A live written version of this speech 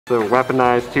The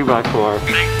weaponized 2x4.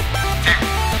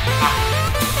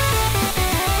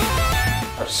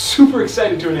 I'm super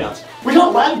excited to announce we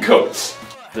got Labcoats!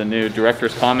 The new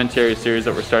Director's Commentary series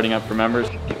that we're starting up for members.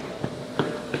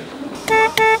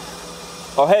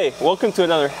 Oh hey, welcome to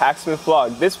another Hacksmith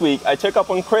vlog. This week I check up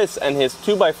on Chris and his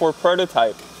 2x4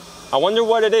 prototype. I wonder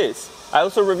what it is. I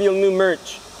also reveal new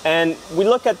merch and we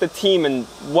look at the team and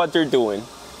what they're doing.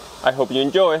 I hope you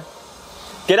enjoy.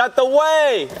 Get out the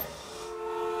way!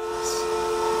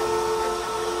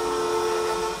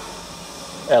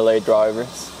 LA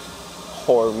drivers.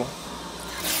 Horrible.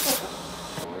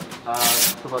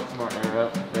 To let some more air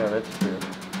out. Yeah, that's true.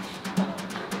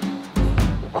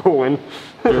 Owen.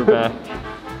 You're back.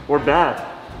 We're back.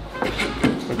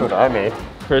 Look what I made.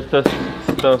 Chris does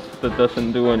stuff that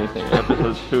doesn't do anything.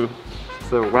 Episode 2.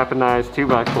 So weaponized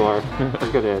 2x4.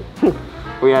 Look at it.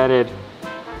 We added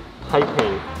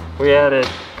piping. We added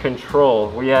control.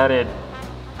 We added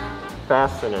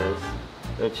fasteners.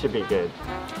 It should be good.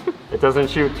 It doesn't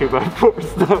shoot 2x4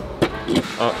 stuff.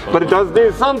 But it does do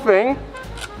something.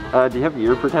 Do you have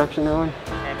ear protection, Owen?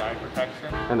 And eye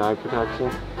protection. And eye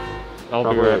protection? I'll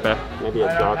Probably be right back. Maybe a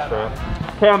jock strap.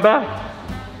 Okay, I'm back.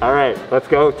 All right, let's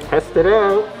go test it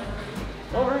out.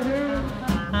 Over here.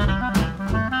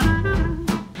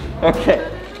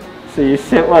 Okay, so you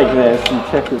sit like this and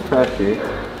check your pressure.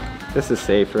 This is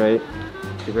safe, right?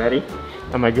 You ready?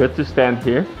 Am I good to stand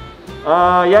here?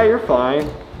 Yeah, you're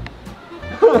fine.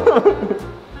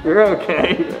 You're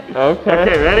okay. Okay.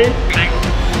 Okay, ready?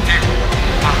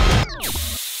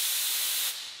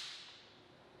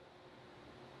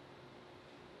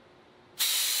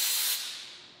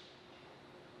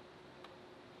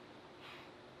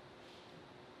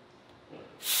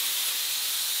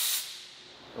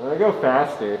 I'm gonna go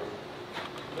faster.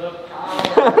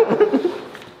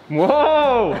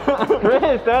 Whoa!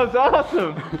 Chris, that was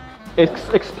awesome!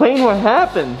 Explain what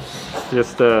happened.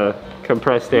 Just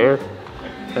compressed air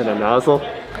and a nozzle.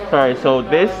 Sorry, so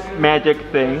this magic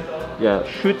thing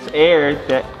shoots air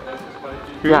that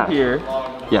through here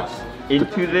Yes.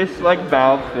 into this like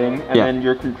valve thing, and then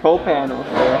your control panel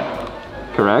there.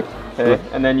 Correct. Okay.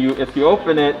 And then if you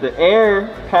open it, the air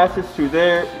passes through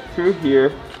there, through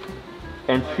here,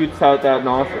 and shoots out that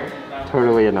nozzle.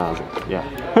 Totally a nozzle. Yeah.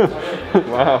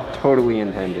 Wow. Totally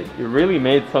intended. You really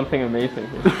made something amazing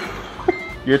here.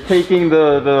 You're taking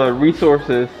the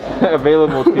resources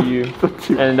available to you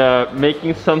and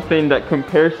making something that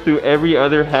compares to every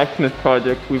other Hacksmith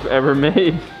project we've ever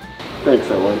made.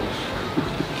 Thanks, Owen.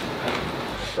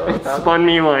 It spun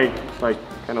me like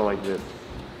kind of like this.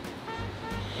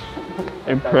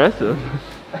 Impressive.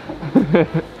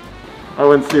 I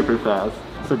went super fast.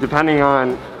 So depending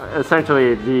on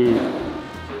essentially the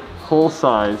hole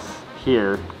size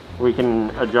here, we can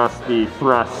adjust the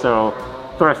thrust. So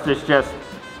thrust is just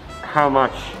how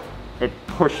much it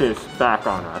pushes back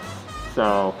on us.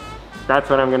 So that's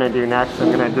what I'm gonna do next.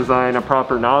 I'm gonna design a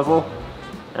proper nozzle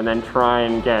and then try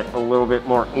and get a little bit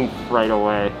more oomph right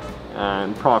away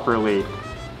and properly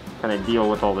kind of deal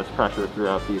with all this pressure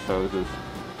throughout these hoses.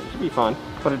 It should be fun.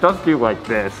 But it does do like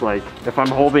this, like if I'm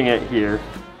holding it here,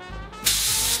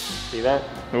 see that?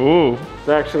 Ooh. It's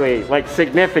actually like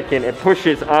significant. It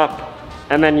pushes up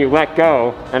and then you let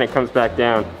go and it comes back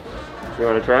down. You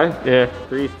want to try? Yeah.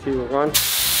 3, 2, 1.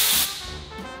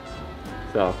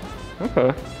 So, okay.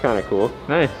 It's kind of cool.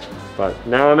 Nice. But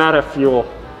now I'm out of fuel.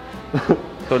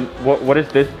 So what is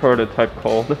this prototype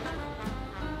called?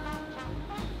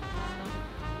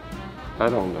 I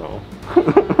don't know.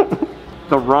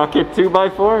 The Rocket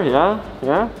 2x4?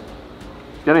 Yeah?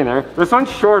 It's getting there. This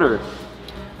one's shorter.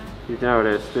 You've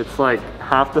noticed. It's like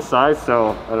half the size,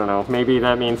 so I don't know. Maybe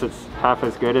that means it's half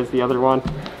as good as the other one.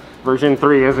 Version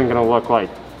 3 isn't going to look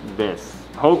like this.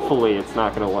 Hopefully it's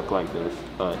not going to look like this,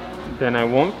 but... Then I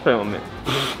won't film it.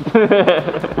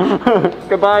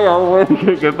 Goodbye,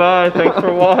 Owen. Goodbye, thanks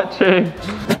for watching.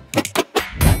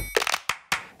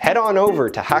 Head on over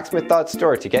to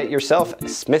Hacksmith.store to get yourself a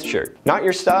Smith shirt. Not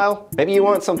your style? Maybe you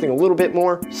want something a little bit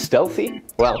more stealthy?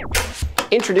 Well,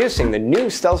 introducing the new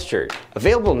Stealth shirt,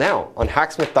 available now on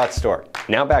Hacksmith.store.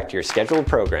 Now back to your scheduled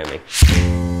programming.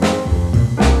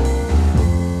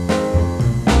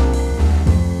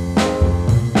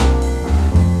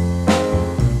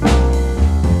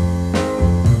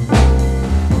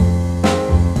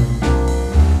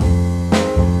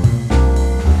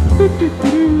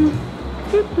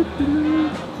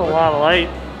 It's a lot of light.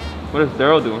 What is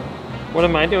Daryl doing? What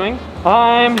am I doing?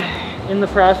 I'm in the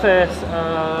process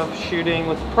of shooting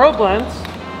with probe lens,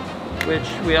 which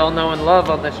we all know and love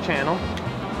on this channel.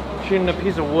 Shooting a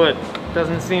piece of wood.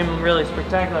 Doesn't seem really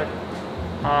spectacular,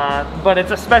 but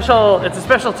it's a special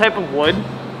type of wood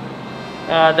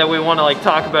that we want to like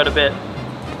talk about a bit.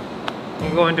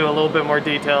 We'll go into a little bit more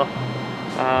detail.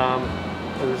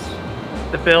 'Cause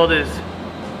the build is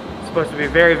supposed to be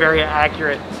very, very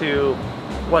accurate to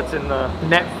what's in the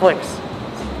Netflix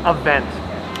event,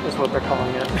 is what they're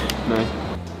calling it. Nice.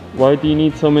 Why do you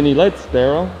need so many lights,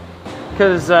 Daryl?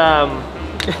 Because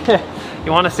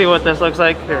you want to see what this looks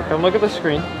like? Here, come look at the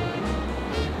screen.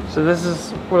 So this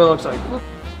is what it looks like.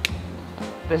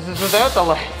 This is without the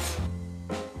lights.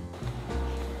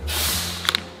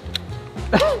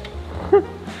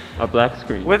 A black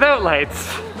screen. Without lights,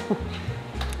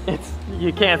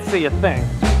 you can't see a thing.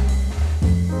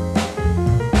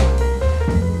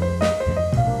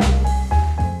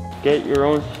 Get your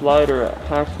own slider at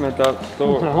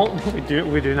Hacksmith.store. No,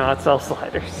 we do not sell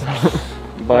sliders.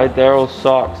 Buy Daryl's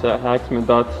socks at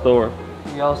Hacksmith.store.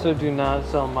 We also do not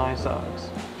sell my socks.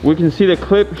 We can see the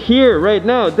clip here right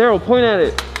now. Daryl, point at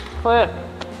it. Clip.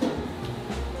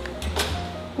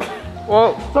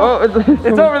 Whoa! Oh,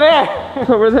 It's over there. It's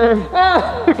over there.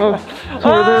 Ah. Oh, it's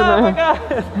over there now. Oh my god.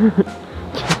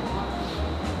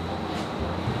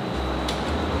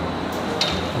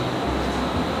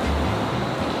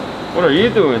 What are you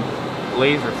doing?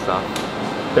 Laser stuff.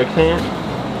 Fixing it?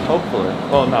 Hopefully.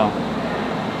 Oh no.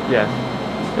 Yes.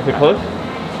 Is it close?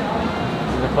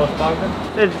 Is it close, Bogdan?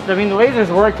 I mean, the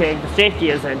laser's working, the safety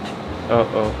isn't.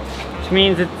 Uh-oh. Which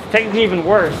means it's technically even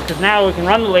worse, because now we can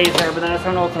run the laser, but then if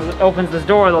someone opens this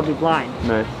door, they'll be blind.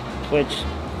 Nice. Which...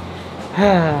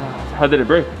 How did it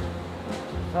break?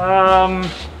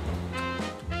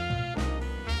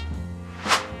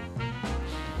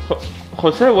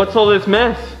 Jose, what's all this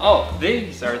mess? Oh,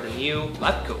 these are the new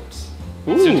Labcoats.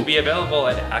 Ooh. Soon to be available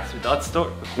at Hacksmith.store.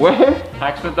 Where?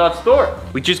 Hacksmith.store.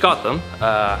 We just got them.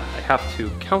 I have to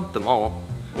count them all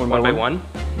one by one,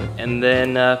 and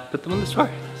then put them on the store.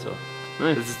 So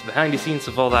nice. This is the behind the scenes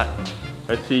of all that.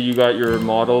 I see you got your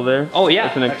model there. Oh yeah.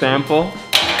 That's an example.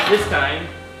 This time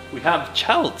we have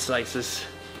child sizes.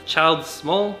 Child's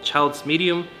small, child's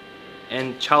medium,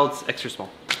 and child's extra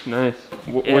small. Nice.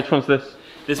 Yeah. Which one's this?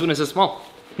 This one is a small.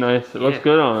 Nice. It looks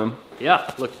good on him.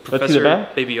 Yeah, look, Let's see the Professor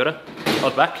back. Baby Yoda on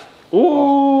the back.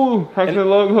 Ooh, Hacksmith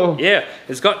logo. Yeah,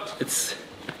 it's got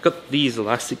these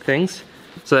elastic things,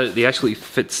 so that they actually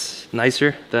fits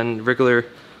nicer than regular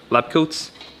lab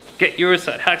coats. Get yours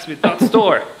at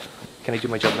Hacksmith.store. Can I do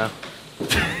my job now?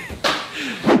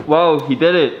 Wow, he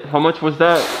did it. How much was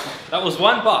that? That was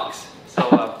one box.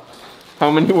 So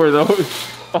How many were those?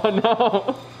 Oh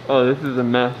no. Oh, this is a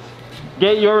mess.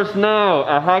 Get yours now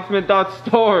at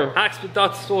Hacksmith.store.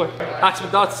 Hacksmith.store.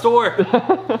 Hacksmith.store.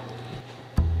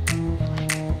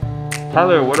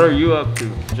 Tyler, what are you up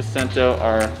to? Just sent out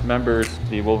our members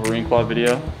the Wolverine Claw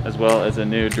video, as well as a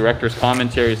new director's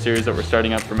commentary series that we're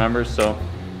starting up for members. So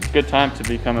it's a good time to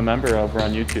become a member over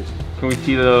on YouTube. Can we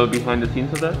see the behind the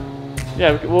scenes of that?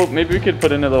 Yeah, well, maybe we could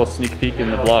put in a little sneak peek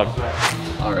in the vlog.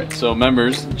 All right, so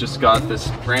members just got this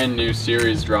brand new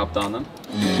series dropped on them.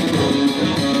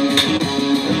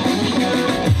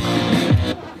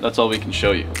 That's all we can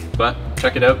show you. But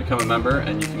check it out, become a member,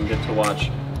 and you can get to watch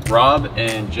Rob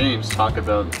and James talk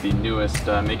about the newest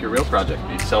Make Your Real project,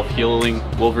 the self-healing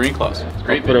Wolverine claws. It's a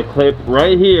great Put video. a clip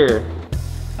right here.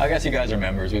 I guess you guys are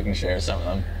members, we can share some of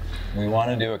them. We want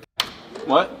to do it.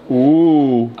 What?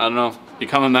 Ooh. I don't know.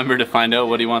 Become a member to find out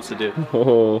what he wants to do.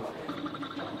 Oh.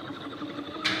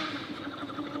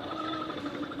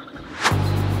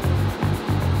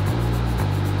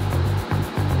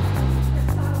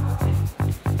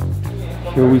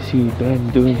 Here we see Ben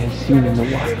doing his scene in the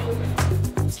wild.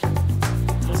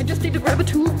 I just need to grab a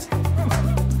tool.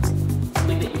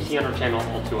 Something that you see on our channel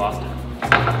all too often.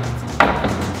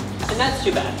 And that's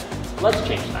too bad. Let's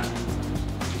change that.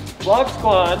 Vlog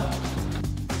squad.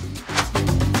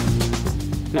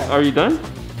 Are you done?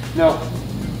 No.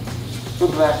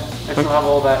 Look at that. I still have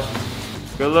all that.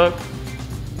 Good luck.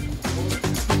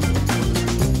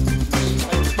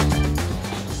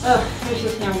 There's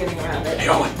just now getting around it. Hey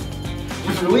Owen,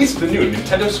 we've released the new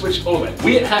Nintendo Switch OLED.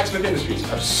 We at Hacksmith Industries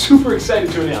are super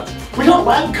excited to announce we got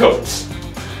lab coats.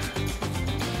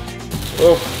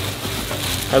 Oh.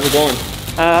 How's it going?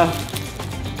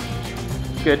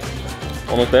 Good.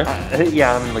 Almost there?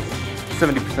 Yeah, I'm like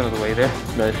 70% of the way there.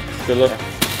 Nice. Good luck.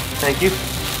 Thank you.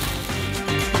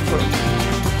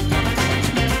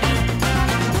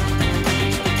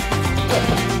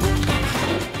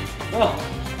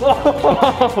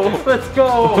 Let's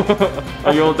go!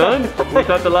 Are you all done? Was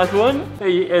that the last one?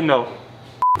 No.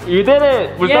 You did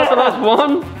it! Was that the last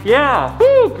one? Yeah!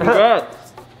 Woo!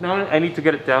 Congrats! Now I need to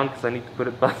get it down because I need to put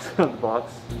it back on the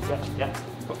box. Yeah.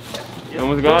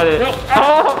 Almost got it.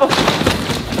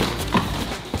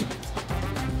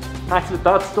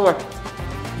 Hacksmith.store.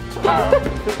 Hey,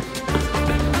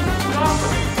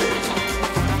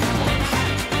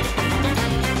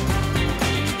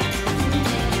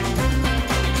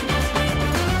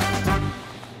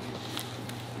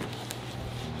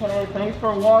 thanks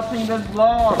for watching this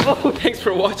vlog. Oh, thanks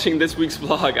for watching this week's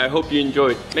vlog. I hope you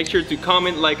enjoyed. Make sure to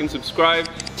comment, like, and subscribe.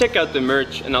 Check out the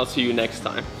merch, and I'll see you next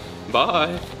time.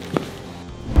 Bye.